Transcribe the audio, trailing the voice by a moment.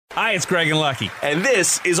Hi, it's Greg and Lucky. And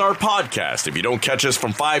this is our podcast. If you don't catch us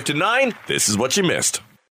from 5 to 9, this is what you missed.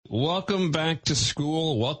 Welcome back to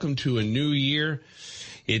school. Welcome to a new year.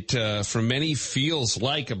 It, for many, feels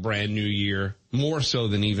like a brand new year, more so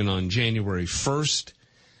than even on January 1st.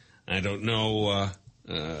 I don't know,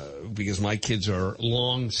 because my kids are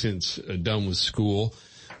long since done with school.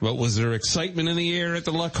 But was there excitement in the air at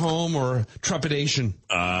the Luck home or trepidation?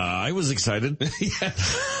 I was excited.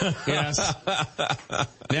 Yes.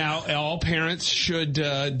 Now, all parents should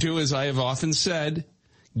do as I have often said,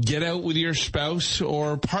 get out with your spouse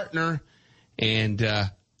or partner and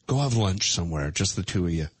go have lunch somewhere, just the two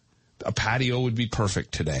of you. A patio would be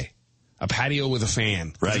perfect today. A patio with a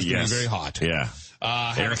fan. Right, it's yes. Be very hot. Yeah.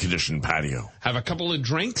 Air-conditioned patio. Have a couple of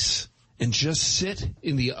drinks and just sit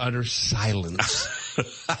in the utter silence.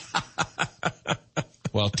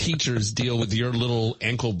 While teachers deal with your little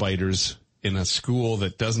ankle biters in a school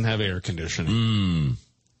that doesn't have air conditioning.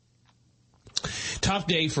 Tough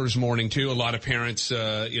day first morning, too. A lot of parents,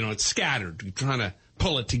 it's scattered. We're trying to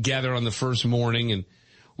pull it together on the first morning, and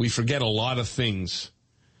we forget a lot of things.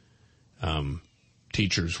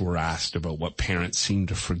 Teachers were asked about what parents seem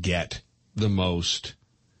to forget the most.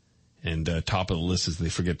 And top of the list is they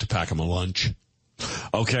forget to pack them a lunch.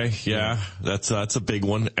 Okay, yeah, that's a big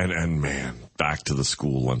one. And man, back to the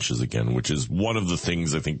school lunches again, which is one of the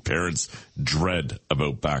things I think parents dread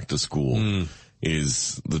about back to school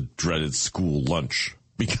is the dreaded school lunch.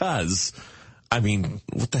 Because, I mean,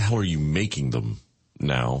 what the hell are you making them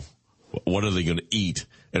now? What are they going to eat?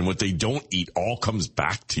 And what they don't eat all comes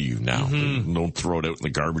back to you now. They don't throw it out in the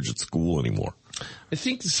garbage at school anymore. I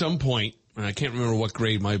think at some point, I can't remember what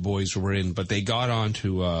grade my boys were in, but they got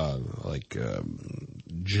onto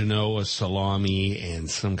Genoa salami and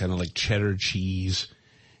some kind of like cheddar cheese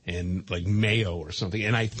and like mayo or something.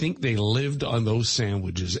 And I think they lived on those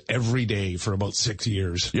sandwiches every day for about 6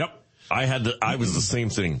 years. Yep. I was the same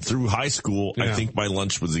thing. Through high school, yeah. I think my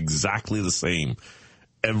lunch was exactly the same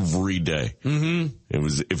every day. It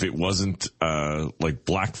was, if it wasn't like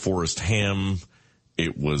Black Forest ham,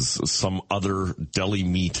 it was some other deli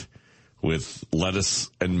meat with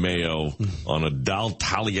lettuce and mayo on a dal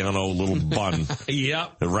tagliano little bun.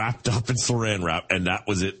 Yep. Wrapped up in saran wrap, and that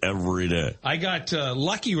was it every day. I got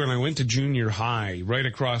lucky when I went to junior high. Right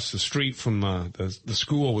across the street from the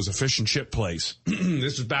school was a fish and chip place.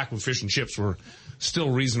 This was back when fish and chips were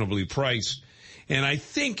still reasonably priced. And I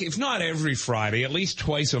think, if not every Friday, at least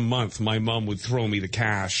twice a month, my mom would throw me the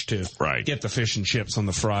cash to get the fish and chips on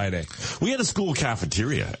the Friday. We had a school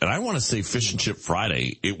cafeteria, and I want to say Fish and Chip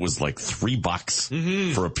Friday, it was like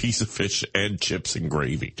 $3 for a piece of fish and chips and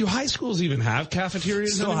gravy. Do high schools even have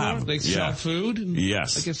cafeterias Still anymore? have. They sell food?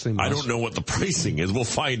 Yes. I guess they must. I don't know what the pricing is. We'll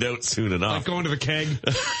find out soon enough. Like going to the keg?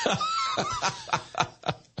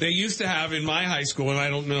 They used to have in my high school, and I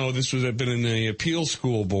don't know, this was been in the appeal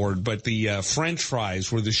school board, but the French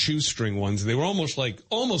fries were the shoestring ones. They were almost like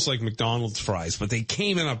McDonald's fries, but they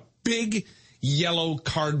came in a big yellow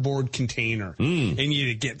cardboard container, and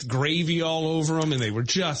you get gravy all over them, and they were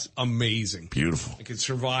just amazing. Beautiful. I could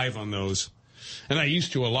survive on those. And I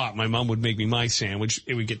used to a lot. My mom would make me my sandwich.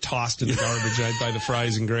 It would get tossed in the garbage. I'd buy the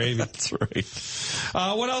fries and gravy. That's right.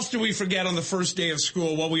 What else do we forget on the first day of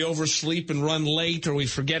school? Well, we oversleep and run late, or we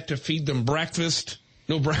forget to feed them breakfast.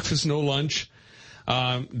 No breakfast, no lunch.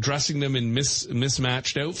 Dressing them in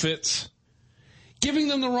mismatched outfits. Giving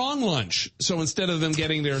them the wrong lunch. So instead of them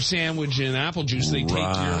getting their sandwich and apple juice, they take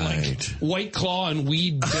your White Claw and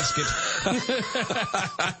weed biscuit.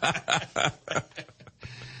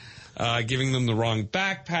 Giving them the wrong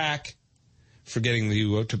backpack, forgetting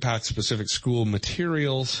to pack specific school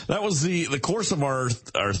materials. That was the course of our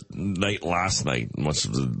night last night. Much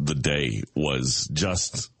of the day was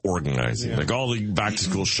just organizing. Like all the back to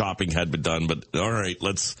school shopping had been done, but all right,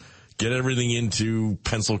 let's get everything into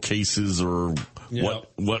pencil cases or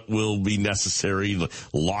what will be necessary.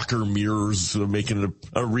 Locker mirrors making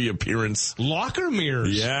a reappearance. Locker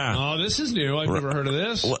mirrors? Yeah. Oh, this is new. I've never heard of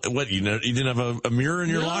this. What you didn't have a mirror in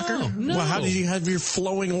your locker? No. Well, how did you have your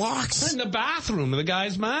flowing locks? In the bathroom, in the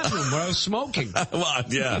guy's bathroom where I was smoking. Well,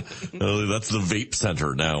 yeah. That's the vape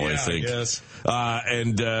center now, I think. Yes.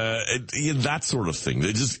 That sort of thing.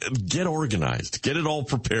 They just get organized, get it all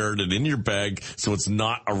prepared and in your bag so it's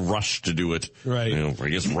not a rush to do it. Right. I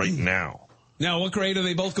guess right now. Now, what grade are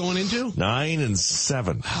they both going into? 9 and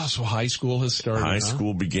 7. Oh, so high school has started. High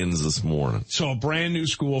school begins this morning. So a brand new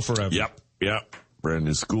school forever. Yep. Brand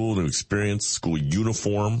new school, new experience, school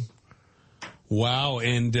uniform. Wow,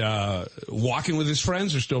 and walking with his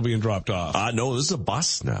friends or still being dropped off? No, this is a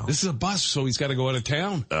bus now. This is a bus, so he's got to go out of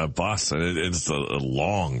town. A bus, and it's a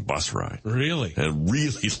long bus ride. Really? A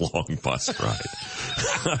really long bus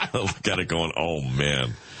ride. Look at it going, oh,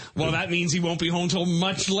 man. Well, that means he won't be home till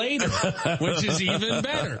much later, which is even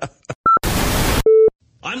better.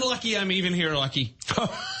 I'm lucky I'm even here, Lucky.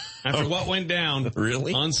 After what went down.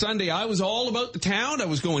 Really? On Sunday, I was all about the town. I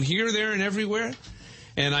was going here, there, and everywhere.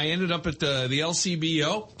 And I ended up at the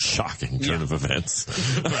LCBO. Shocking turn of events.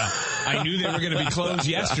 Well, I knew they were going to be closed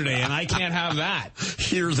yesterday, and I can't have that.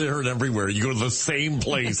 Here, there, and everywhere. You go to the same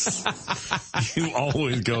place you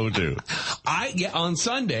always go to. On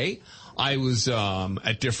Sunday, I was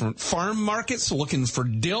at different farm markets looking for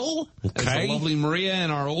dill. Okay. As the lovely Maria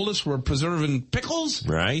and our oldest were preserving pickles.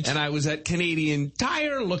 Right. And I was at Canadian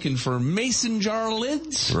Tire looking for mason jar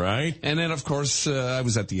lids. Right. And then, of course, I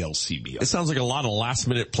was at the LCBO. It sounds like a lot of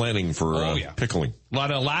last-minute planning for pickling. A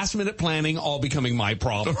lot of last-minute planning, all becoming my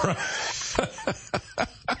problem.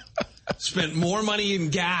 Spent more money in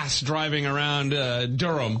gas driving around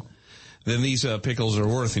Durham than these pickles are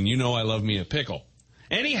worth. And you know I love me a pickle.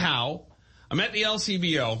 Anyhow, I'm at the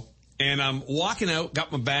LCBO, and I'm walking out,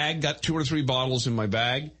 got my bag, got 2 or 3 bottles in my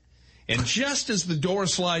bag, and just as the door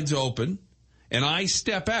slides open and I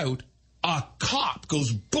step out, a cop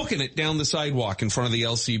goes booking it down the sidewalk in front of the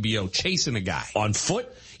LCBO, chasing a guy. On foot?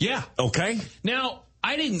 Yeah. Okay. Now,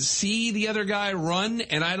 I didn't see the other guy run,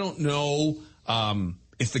 and I don't know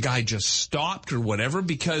if the guy just stopped or whatever,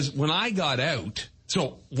 because when I got out,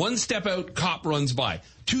 so 1 step out, cop runs by.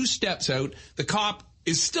 2 steps out, the cop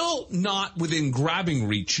is still not within grabbing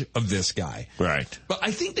reach of this guy. Right. But I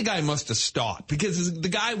think the guy must have stopped because the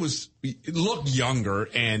guy looked younger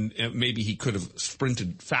and maybe he could have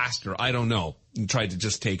sprinted faster. I don't know. And tried to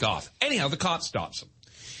just take off. Anyhow, the cop stops him.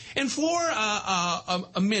 And for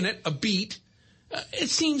a minute, a beat, it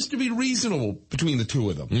seems to be reasonable between the two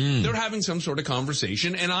of them. They're having some sort of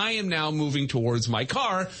conversation, and I am now moving towards my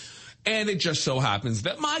car. And it just so happens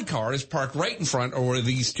that my car is parked right in front of where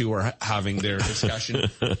these two are having their discussion,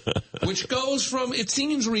 which goes from, it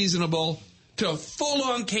seems reasonable, to a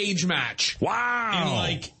full-on cage match. Wow.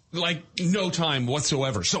 In like no time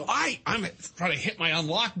whatsoever. So I'm trying to hit my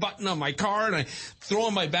unlock button on my car, and I throw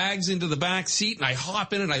my bags into the back seat, and I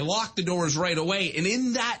hop in, and I lock the doors right away. And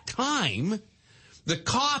in that time, the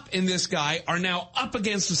cop and this guy are now up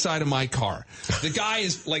against the side of my car. The guy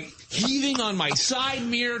is like heaving on my side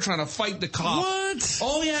mirror, trying to fight the cop. What?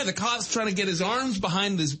 Oh yeah, the cop's trying to get his arms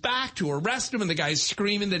behind his back to arrest him, and the guy's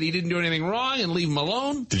screaming that he didn't do anything wrong and leave him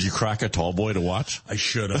alone. Did you crack a tall boy to watch? I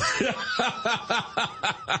should have.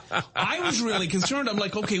 I was really concerned. I'm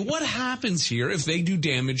like, okay, what happens here if they do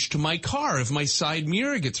damage to my car, if my side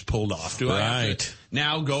mirror gets pulled off? Do I have to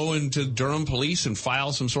now go into Durham police and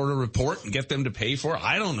file some sort of report and get them to pay for it?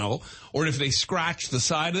 I don't know. Or if they scratch the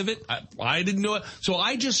side of it, I didn't know it. So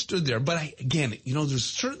I just stood there. But again, there's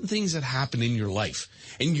certain things that happen in your life,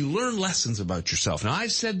 and you learn lessons about yourself. Now,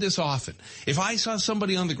 I've said this often. If I saw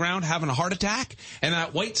somebody on the ground having a heart attack and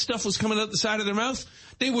that white stuff was coming out the side of their mouth,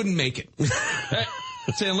 they wouldn't make it.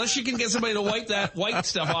 So unless you can get somebody to wipe that white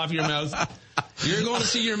stuff off your mouth, you're going to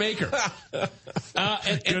see your maker.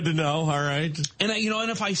 Good to know. All right. And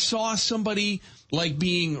and if I saw somebody like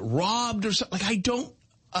being robbed or something, like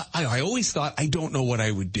I always thought I don't know what I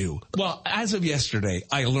would do. Well, as of yesterday,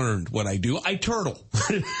 I learned what I do. I turtle.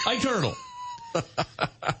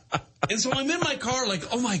 And so I'm in my car like,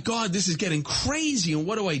 oh my God, this is getting crazy. And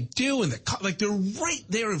what do I do? And they're right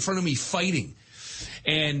there in front of me fighting.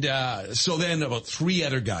 And so then about 3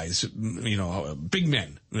 other guys, big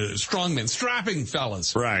men, strong men, strapping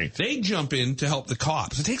fellas. Right. They jump in to help the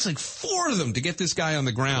cops. It takes like 4 of them to get this guy on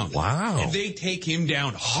the ground. Wow. And they take him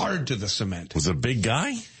down hard to the cement. Was it a big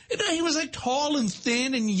guy? He was like tall and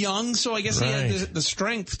thin and young, so I guess he had the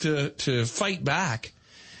strength to fight back.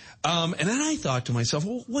 And then I thought to myself,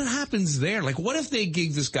 well, what happens there? Like, what if they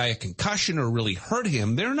gave this guy a concussion or really hurt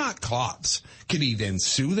him? They're not cops. Could he then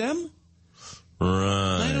sue them?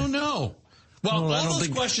 Right. I don't know. Well, all those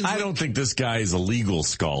questions. I don't think this guy is a legal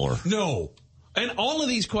scholar. No. And all of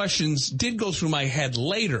these questions did go through my head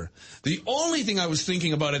later. The only thing I was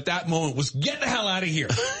thinking about at that moment was get the hell out of here.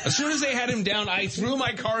 As soon as they had him down, I threw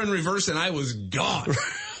my car in reverse and I was gone.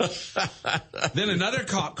 Then another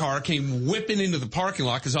cop car came whipping into the parking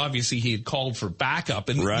lot because obviously he had called for backup.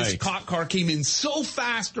 And this cop car came in so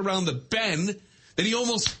fast around the bend that he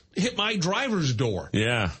almost hit my driver's door.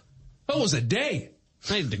 Yeah. That was a day.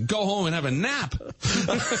 I had to go home and have a nap.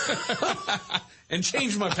 And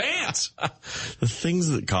change my pants. The things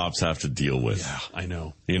that cops have to deal with. Yeah, I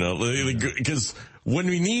know. Because when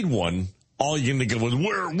we need one, all you can think of was,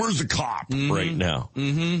 where's the cop right now?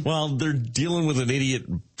 Mm-hmm. Well, they're dealing with an idiot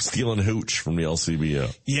stealing hooch from the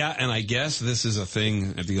LCBO. Yeah, and I guess this is a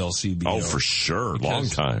thing at the LCBO. Oh, for sure. Long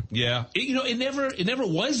time. Yeah. It never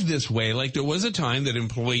was this way. Like, there was a time that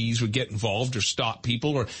employees would get involved or stop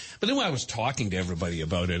people. But then when I was talking to everybody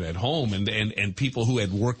about it at home, and people who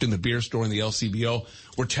had worked in the beer store in the LCBO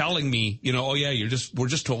were telling me, oh yeah, we're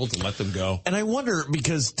just told to let them go. And I wonder,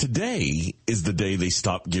 because today is the day they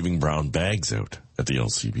stop giving brown bags out at the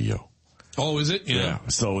LCBO. Oh, is it? Yeah.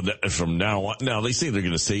 So from now on, now they say they're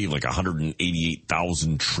going to save like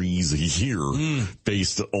 188,000 trees a year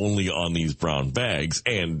based only on these brown bags,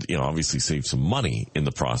 and obviously save some money in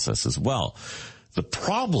the process as well. The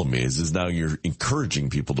problem is now you're encouraging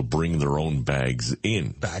people to bring their own bags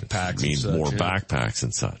in. Backpacks. Means more backpacks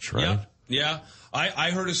and such, right? Yeah.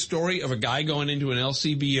 I heard a story of a guy going into an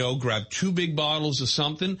LCBO, grabbed 2 big bottles of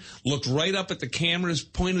something, looked right up at the cameras,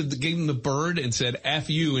 gave them the bird, and said, F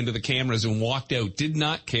you into the cameras, and walked out. Did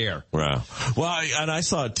not care. Wow. Well, I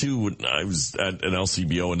saw it too when I was at an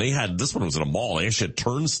LCBO, and this one was in a mall. They actually had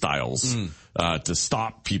turnstiles to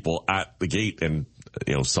stop people at the gate, and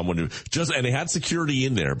someone who and they had security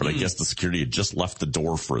in there, but I guess the security had just left the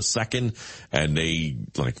door for a second, and they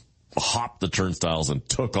hopped the turnstiles and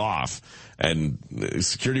took off, and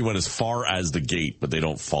security went as far as the gate, but they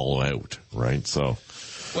don't follow out, right? So,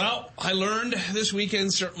 well, I learned this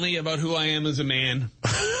weekend certainly about who I am as a man,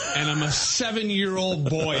 and I'm a 7-year-old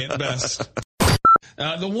boy at best.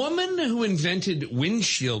 The woman who invented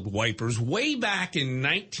windshield wipers way back in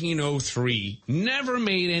 1903 never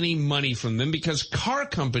made any money from them because car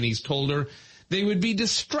companies told her they would be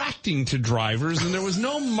distracting to drivers and there was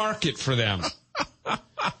no market for them.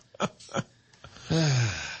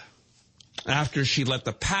 After she let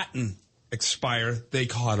the patent expire, they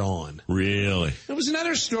caught on. Really? There was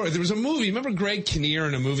another story. There was a movie. Remember Greg Kinnear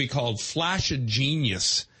in a movie called Flash of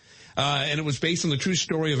Genius? And it was based on the true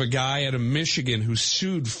story of a guy out of Michigan who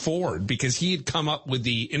sued Ford because he had come up with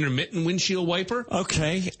the intermittent windshield wiper.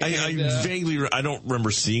 Okay. I don't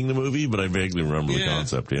remember seeing the movie, but I vaguely remember the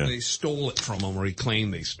concept, yeah. They stole it from him, or he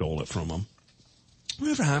claimed they stole it from him.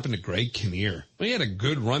 Whatever happened to Greg Kinnear? Well, he had a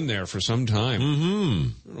good run there for some time. Mm-hmm.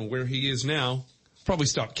 I don't know where he is now. Probably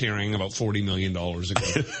stopped carrying about $40 million ago.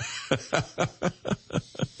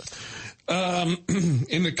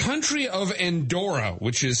 In the country of Andorra,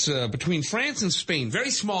 which is between France and Spain, very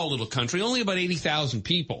small little country, only about 80,000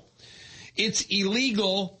 people, it's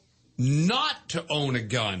illegal not to own a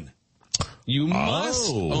gun. You must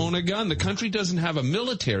own a gun. The country doesn't have a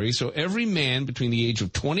military, so every man between the age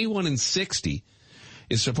of 21 and 60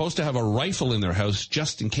 is supposed to have a rifle in their house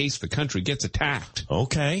just in case the country gets attacked.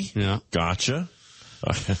 Okay. Yeah. Gotcha.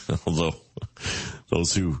 Although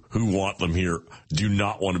those who want them here do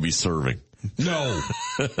not want to be serving. No.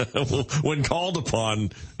 When called upon,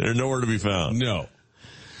 they're nowhere to be found. No.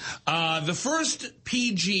 The first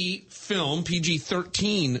PG film,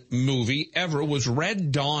 PG-13 movie ever was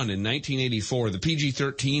Red Dawn in 1984. The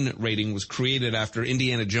PG-13 rating was created after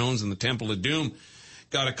Indiana Jones and the Temple of Doom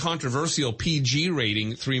got a controversial PG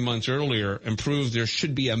rating 3 months earlier and proved there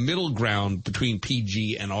should be a middle ground between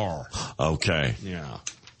PG and R. Okay. Yeah.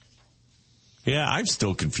 Yeah, I'm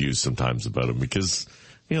still confused sometimes about them because,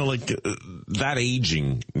 that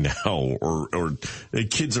aging now or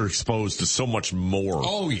kids are exposed to so much more.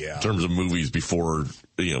 Oh, yeah. In terms of movies before,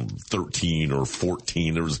 13 or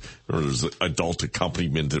 14. There was adult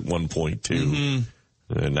accompaniment at one point, too. Mm-hmm.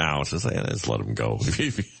 And now it's just let's let them go.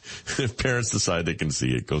 If parents decide they can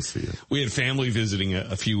see it, go see it. We had family visiting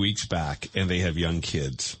a few weeks back, and they have young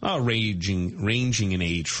kids, ranging in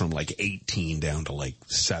age from like 18 down to like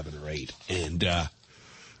 7 or 8. And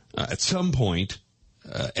at some point,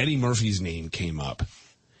 Eddie Murphy's name came up,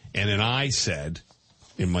 and then I said,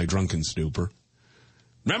 in my drunken stupor,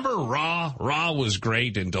 "Remember Raw? Raw was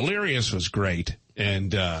great, and Delirious was great."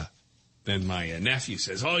 And then my nephew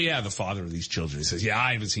says, "Oh, yeah, the father of these children." He says, "Yeah,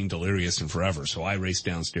 I haven't seen Delirious in forever." So I race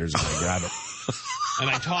downstairs and I grab it. And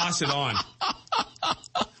I toss it on.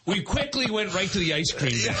 We quickly went right to the ice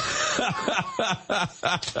cream bit.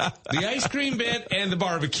 The ice cream bit and the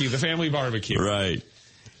barbecue, the family barbecue. Right.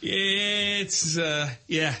 It's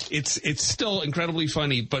still incredibly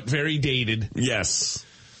funny, but very dated. Yes.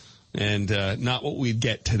 And not what we'd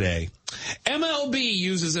get today. MLB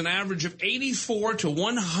uses an average of 84 to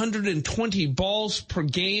 120 balls per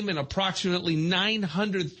game and approximately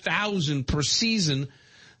 900,000 per season.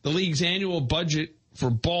 The league's annual budget for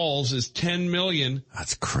balls is $10 million.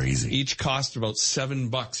 That's crazy. Each cost about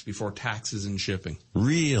 $7 before taxes and shipping.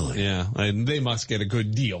 Really? Yeah, and they must get a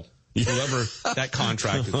good deal. Whoever that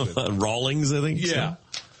contract is with. Rawlings, I think. Yeah.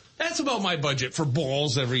 So. That's about my budget for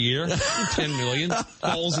balls every year. 10 million.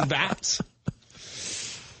 Balls and bats.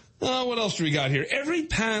 What else do we got here? Every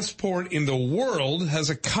passport in the world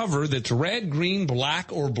has a cover that's red, green,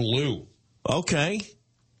 black, or blue. Okay.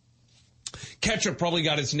 Ketchup probably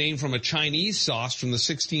got its name from a Chinese sauce from the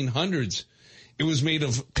 1600s. It was made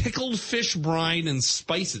of pickled fish brine and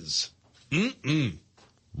spices. Mm-mm.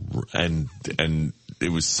 And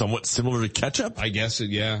it was somewhat similar to ketchup? I guess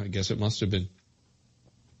it must have been.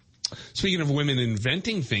 Speaking of women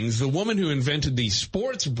inventing things, the woman who invented the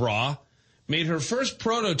sports bra made her first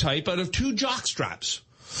prototype out of 2 jock straps.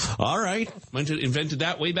 All right. Invented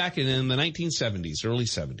that way back in the 1970s, early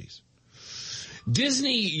 70s.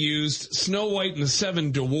 Disney used Snow White and the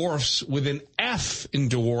Seven Dwarfs with an F in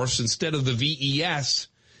dwarfs instead of the VES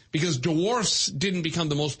because dwarfs didn't become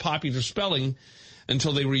the most popular spelling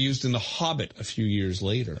until they were used in The Hobbit a few years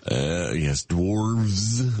later. Yes,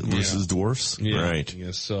 dwarves versus dwarfs. Yeah, right.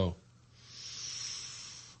 Yes, so.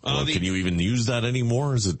 Can you even use that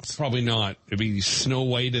anymore? Is it probably not? It'd be Snow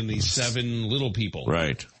White and the 7 little people.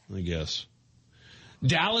 Right. I guess.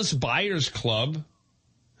 Dallas Buyers Club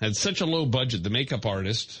had such a low budget. The makeup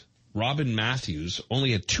artist, Robin Matthews,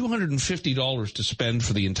 only had $250 to spend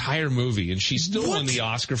for the entire movie, and she still won the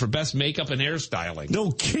Oscar for Best Makeup and Hairstyling. No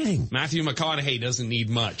kidding. Matthew McConaughey doesn't need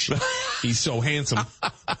much. He's so handsome.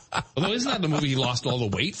 Although, isn't that the movie he lost all the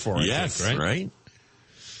weight for? Yes, I think, right?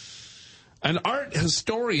 An art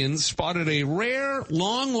historian spotted a rare,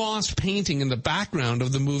 long-lost painting in the background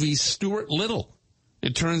of the movie Stuart Little.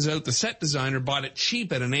 It turns out the set designer bought it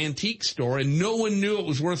cheap at an antique store, and no one knew it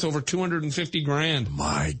was worth over $250,000.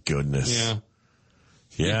 My goodness. Yeah.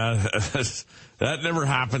 Yeah, that never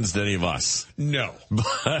happens to any of us. No.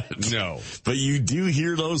 No. But you do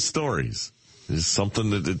hear those stories. There's something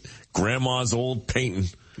that grandma's old painting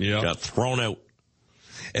got thrown out.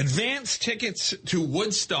 Advance tickets to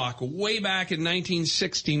Woodstock way back in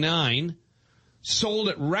 1969 sold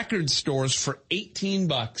at record stores for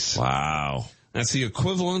 $18. Wow. That's the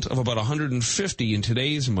equivalent of about $150 in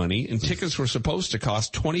today's money, and tickets were supposed to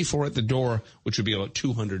cost $24 at the door, which would be about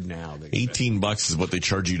 $200 now. $18 is what they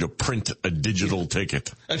charge you to print a digital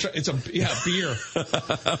ticket. That's right. It's beer.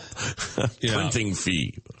 Printing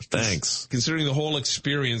fee. Thanks. Considering the whole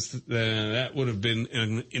experience, that would have been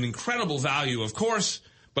an incredible value, of course.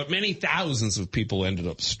 But many thousands of people ended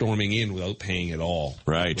up storming in without paying at all.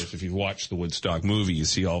 Right. Of course, if you watch the Woodstock movie, you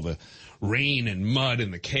see all the rain and mud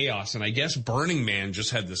and the chaos. And I guess Burning Man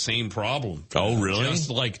just had the same problem. Oh, really? Just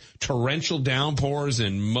like torrential downpours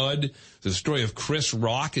and mud. The story of Chris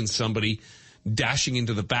Rock and somebody dashing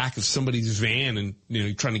into the back of somebody's van and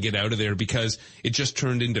trying to get out of there because it just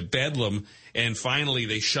turned into bedlam. And finally,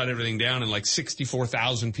 they shut everything down, and like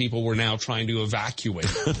 64,000 people were now trying to evacuate.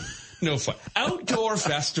 No fun. Outdoor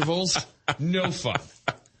festivals, no fun.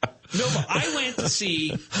 No fun. I went to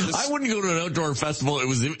see... I wouldn't go to an outdoor festival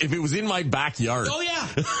if it was in my backyard. Oh, yeah.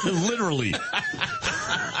 Literally.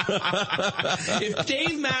 If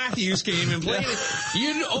Dave Matthews came and played it,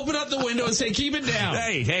 you'd open up the window and say, keep it down.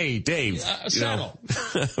 Hey, Dave. Settle.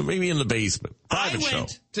 Maybe in the basement. Private show. I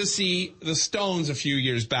went to see the Stones a few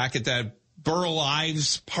years back at that Burl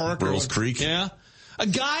Ives Park. Burl's Creek. Yeah. A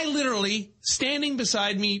guy literally standing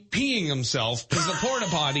beside me peeing himself because the porta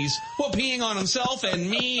potties were peeing on himself and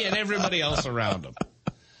me and everybody else around him.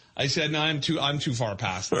 I said, no, I'm too far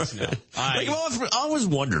past this now. I always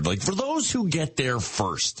wondered, like, for those who get there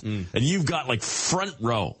first, and you've got, like, front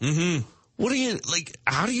row, what do you, like,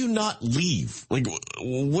 how do you not leave? Like,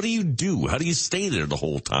 what do you do? How do you stay there the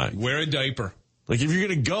whole time? Wear a diaper. Like, if you're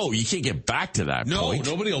going to go, you can't get back to that point.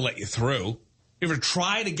 No, nobody will let you through. You ever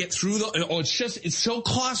try to get through it's so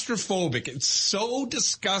claustrophobic. It's so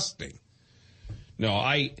disgusting. No,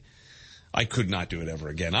 I could not do it ever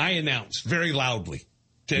again. I announced very loudly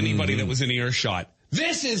to anybody that was in earshot,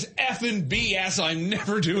 this is effing BS. I'm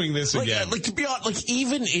never doing this again. Like, to be honest, like,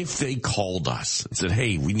 even if they called us and said,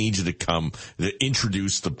 hey, we need you to come to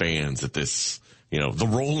introduce the bands at this, the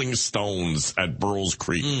Rolling Stones at Burl's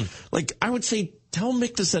Creek. Like, I would say, tell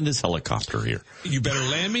Mick to send his helicopter here. You better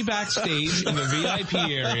land me backstage in the VIP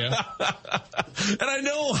area. And I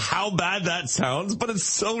know how bad that sounds, but it's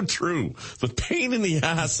so true. The pain in the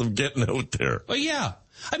ass of getting out there. Well, yeah.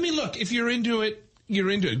 I mean, look, if you're into it,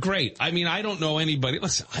 you're into it. Great. I mean, I don't know anybody.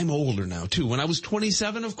 Listen, I'm older now, too. When I was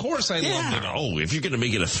 27, of course I loved it. Oh, if you're going to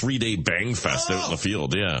make it a 3-day bang fest out in the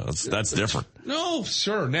field, that's different. No,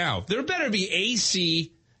 sir. Now, there better be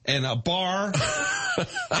AC and a bar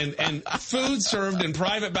and food served in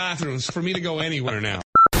private bathrooms for me to go anywhere now.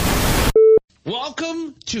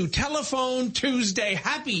 Welcome to Telephone Tuesday.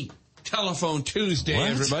 Happy Telephone Tuesday,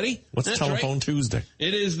 everybody. What's Telephone Tuesday?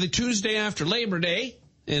 It is the Tuesday after Labor Day.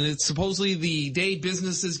 And it's supposedly the day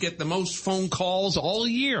businesses get the most phone calls all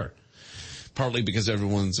year. Partly because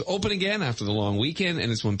everyone's open again after the long weekend,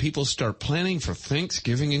 and it's when people start planning for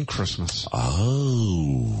Thanksgiving and Christmas.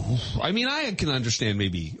 Oh. I mean, I can understand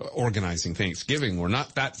maybe organizing Thanksgiving. We're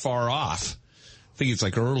not that far off. I think it's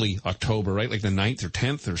like early October, right? Like the 9th or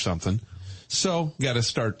 10th or something. So, got to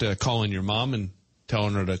start calling your mom and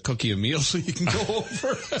telling her to cook you a meal so you can go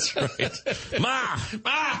over. That's right. Ma,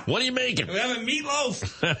 what are you making? We have a meatloaf.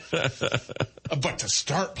 But to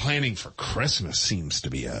start planning for Christmas seems to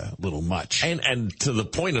be a little much. And to the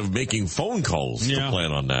point of making phone calls to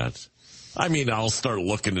plan on that. I mean, I'll start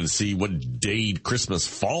looking and see what day Christmas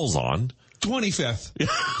falls on. 25th.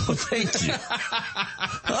 Well, thank you.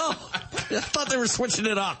 Oh, I thought they were switching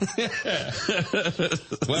it up.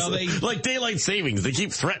 Well, like daylight savings, they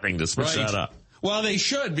keep threatening to switch that up. Well, they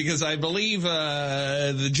should, because I believe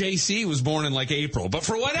the JC was born in like April. But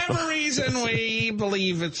for whatever reason, we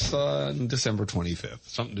believe it's December 25th.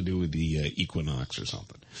 Something to do with the equinox or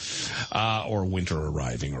something. Or winter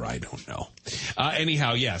arriving, or I don't know.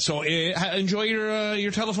 Anyhow, yeah. So enjoy your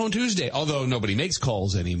Telephone Tuesday. Although nobody makes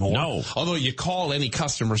calls anymore. No. Although you call any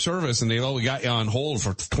customer service and they've only got you on hold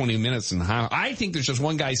for 20 minutes. And I think there's just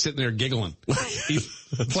one guy sitting there giggling. He's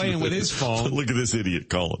playing with his phone. Look at this idiot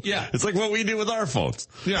calling. Yeah. It's like what we do with our phones.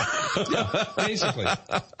 Yeah, basically.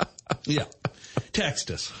 Yeah. Text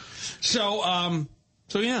us. So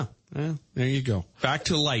yeah, there you go. Back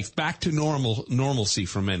to life. Back to normalcy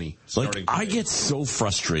for many. Like, I get so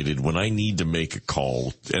frustrated when I need to make a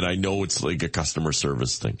call, and I know it's like a customer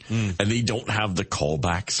service thing, and they don't have the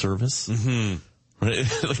callback service. Mm-hmm.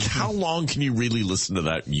 Like, how long can you really listen to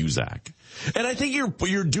that music? And I think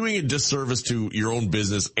you're doing a disservice to your own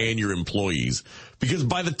business and your employees, because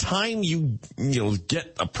by the time you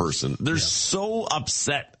get a person, they're so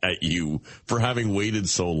upset at you for having waited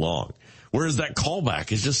so long. Whereas that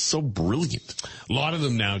callback is just so brilliant. A lot of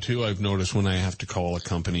them now, too, I've noticed when I have to call a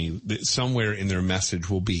company, that somewhere in their message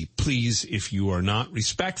will be, please, if you are not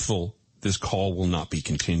respectful, this call will not be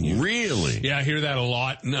continued. Really? Yeah, I hear that a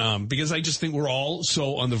lot, because I just think we're all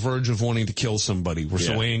so on the verge of wanting to kill somebody. We're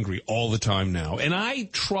so angry all the time now. And I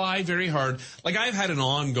try very hard. Like, I've had an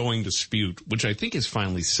ongoing dispute, which I think is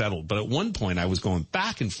finally settled. But at one point, I was going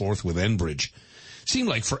back and forth with Enbridge. Seemed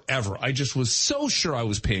like forever. I just was so sure I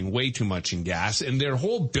was paying way too much in gas, and their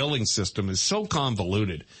whole billing system is so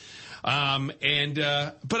convoluted. But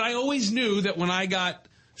I always knew that when I got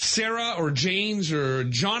Sarah or James or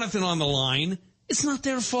Jonathan on the line, it's not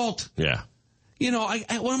their fault. Yeah. What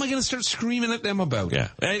am I going to start screaming at them about? Yeah.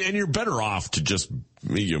 And you're better off to just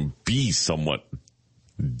be somewhat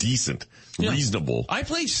decent, reasonable. I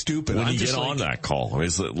play stupid. When you get on that call. I mean,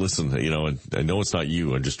 listen, I know it's not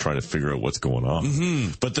you. I'm just trying to figure out what's going on.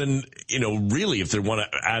 Mm-hmm. But then, really, if they want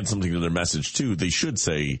to add something to their message too, they should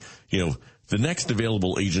say, the next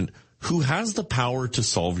available agent who has the power to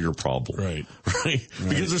solve your problem. Right.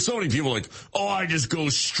 Because there's so many people like, I just go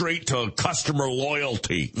straight to customer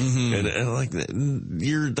loyalty. Mm-hmm.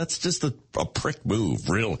 And that's just a prick move,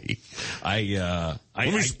 really. Let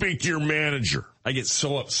me speak to your manager. I get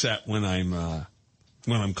so upset when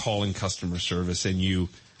I'm calling customer service and you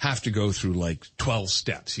have to go through like 12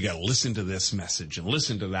 steps. You got to listen to this message and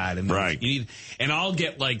listen to that. And and I'll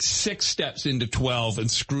get like 6 steps into 12 and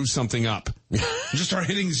screw something up. Just start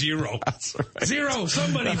hitting 0. That's right. 0,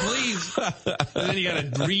 somebody please. And then you got to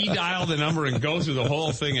redial the number and go through the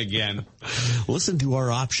whole thing again. Listen to our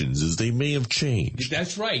options as they may have changed.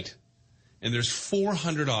 That's right. And there's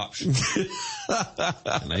 400 options.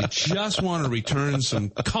 And I just want to return some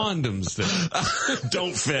condoms that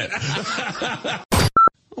don't fit.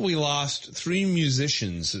 We lost 3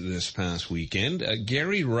 musicians this past weekend.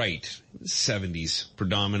 Gary Wright, 70s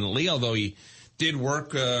predominantly, although he did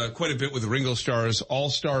work quite a bit with Ringo Starr's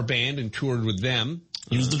All-Star Band and toured with them.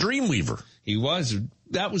 He was the Dreamweaver. He was.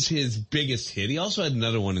 That was his biggest hit. He also had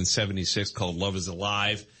another one in 76 called Love is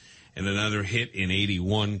Alive, and another hit in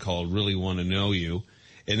 81 called Really Want to Know You.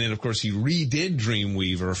 And then, of course, he redid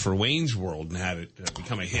Dreamweaver for Wayne's World and had it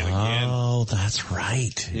become a hit again. Oh, that's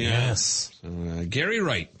right. Yeah. Yes. Gary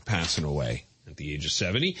Wright passing away at the age of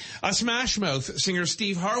 70. Smash Mouth singer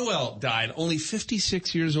Steve Harwell died, only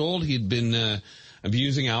 56 years old. He had been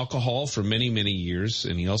abusing alcohol for many, many years,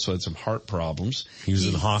 and he also had some heart problems. He was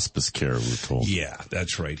in hospice care, we're told. Yeah,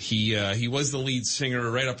 that's right. He was the lead singer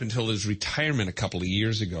right up until his retirement a couple of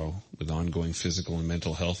years ago with ongoing physical and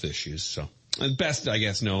mental health issues. So, best, I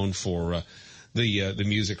guess, known for the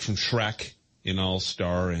music from Shrek in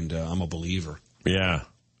All-Star and I'm a Believer. Yeah.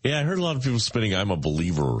 Yeah, I heard a lot of people spinning I'm a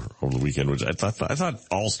Believer over the weekend, which I thought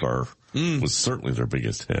All-Star was certainly their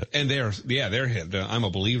biggest hit. And their hit, I'm a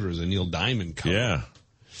Believer, is a Neil Diamond cover. Yeah.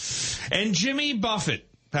 And Jimmy Buffett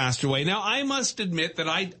passed away. Now, I must admit that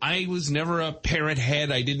I was never a parrot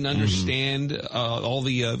head. I didn't understand all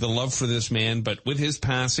the love for this man. But with his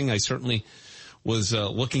passing, I certainly was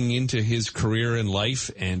looking into his career and life.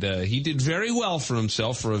 And he did very well for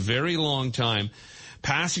himself for a very long time.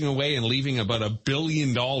 Passing away and leaving about $1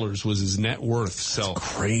 billion was his net worth. So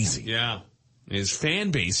that's crazy. Yeah. His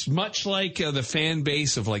fan base, much like the fan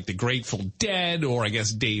base of like the Grateful Dead or I guess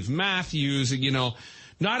Dave Matthews, he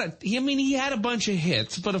had a bunch of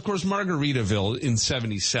hits, but of course Margaritaville in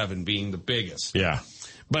 77 being the biggest. Yeah.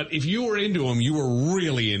 But if you were into him, you were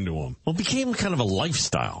really into him. Well, it became kind of a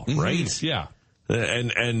lifestyle, right? Yeah.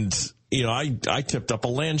 And I tipped up a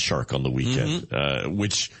land shark on the weekend,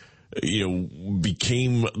 which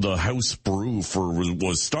became the house brew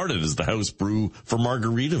was started as the house brew for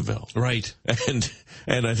Margaritaville. Right.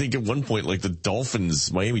 And I think at one point, like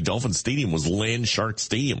Miami Dolphins Stadium was Land Shark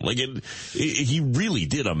Stadium. Like he really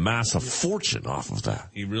did amass a fortune off of that.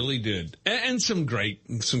 He really did. And some great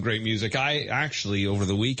music. I actually, over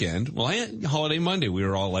the weekend, Holiday Monday, we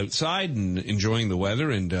were all outside and enjoying the weather,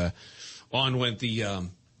 and on went the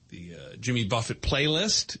Jimmy Buffett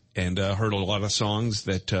playlist, and heard a lot of songs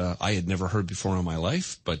that I had never heard before in my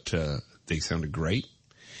life, but they sounded great.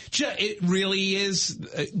 It really is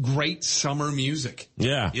great summer music.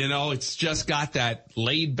 Yeah. It's just got that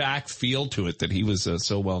laid-back feel to it that he was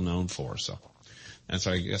so well known for. So that's,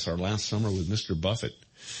 I guess, our last summer with Mr. Buffett.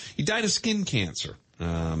 He died of skin cancer,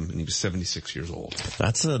 and he was 76 years old.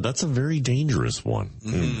 That's a very dangerous one.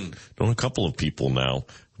 Known a couple of people now,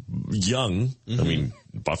 young. I mean,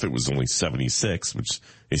 Buffett was only 76, which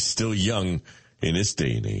is still young in this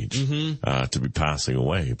day and age, to be passing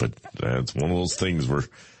away. But it's one of those things where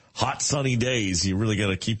hot, sunny days, you really got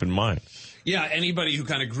to keep in mind. Yeah, anybody who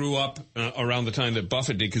kind of grew up around the time that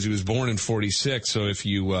Buffett did, because he was born in 46. So if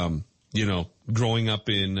you, growing up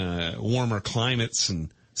in warmer climates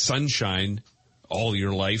and sunshine all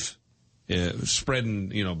your life, spreading,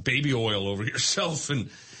 baby oil over yourself, and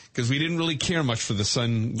because we didn't really care much for the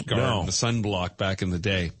sun guard, the sunblock back in the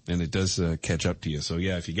day, and it does catch up to you. So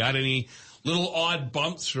yeah, if you got any little odd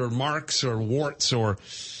bumps or marks or warts or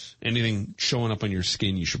anything showing up on your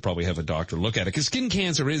skin, you should probably have a doctor look at it, because skin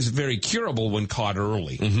cancer is very curable when caught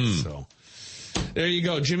early. So there you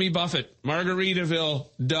go. Jimmy Buffett, Margaritaville,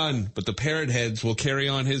 done. But the parrot heads will carry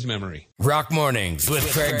on his memory. Rock Mornings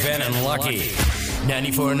with Craig Venn and Lucky.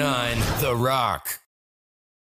 94.9 The Rock.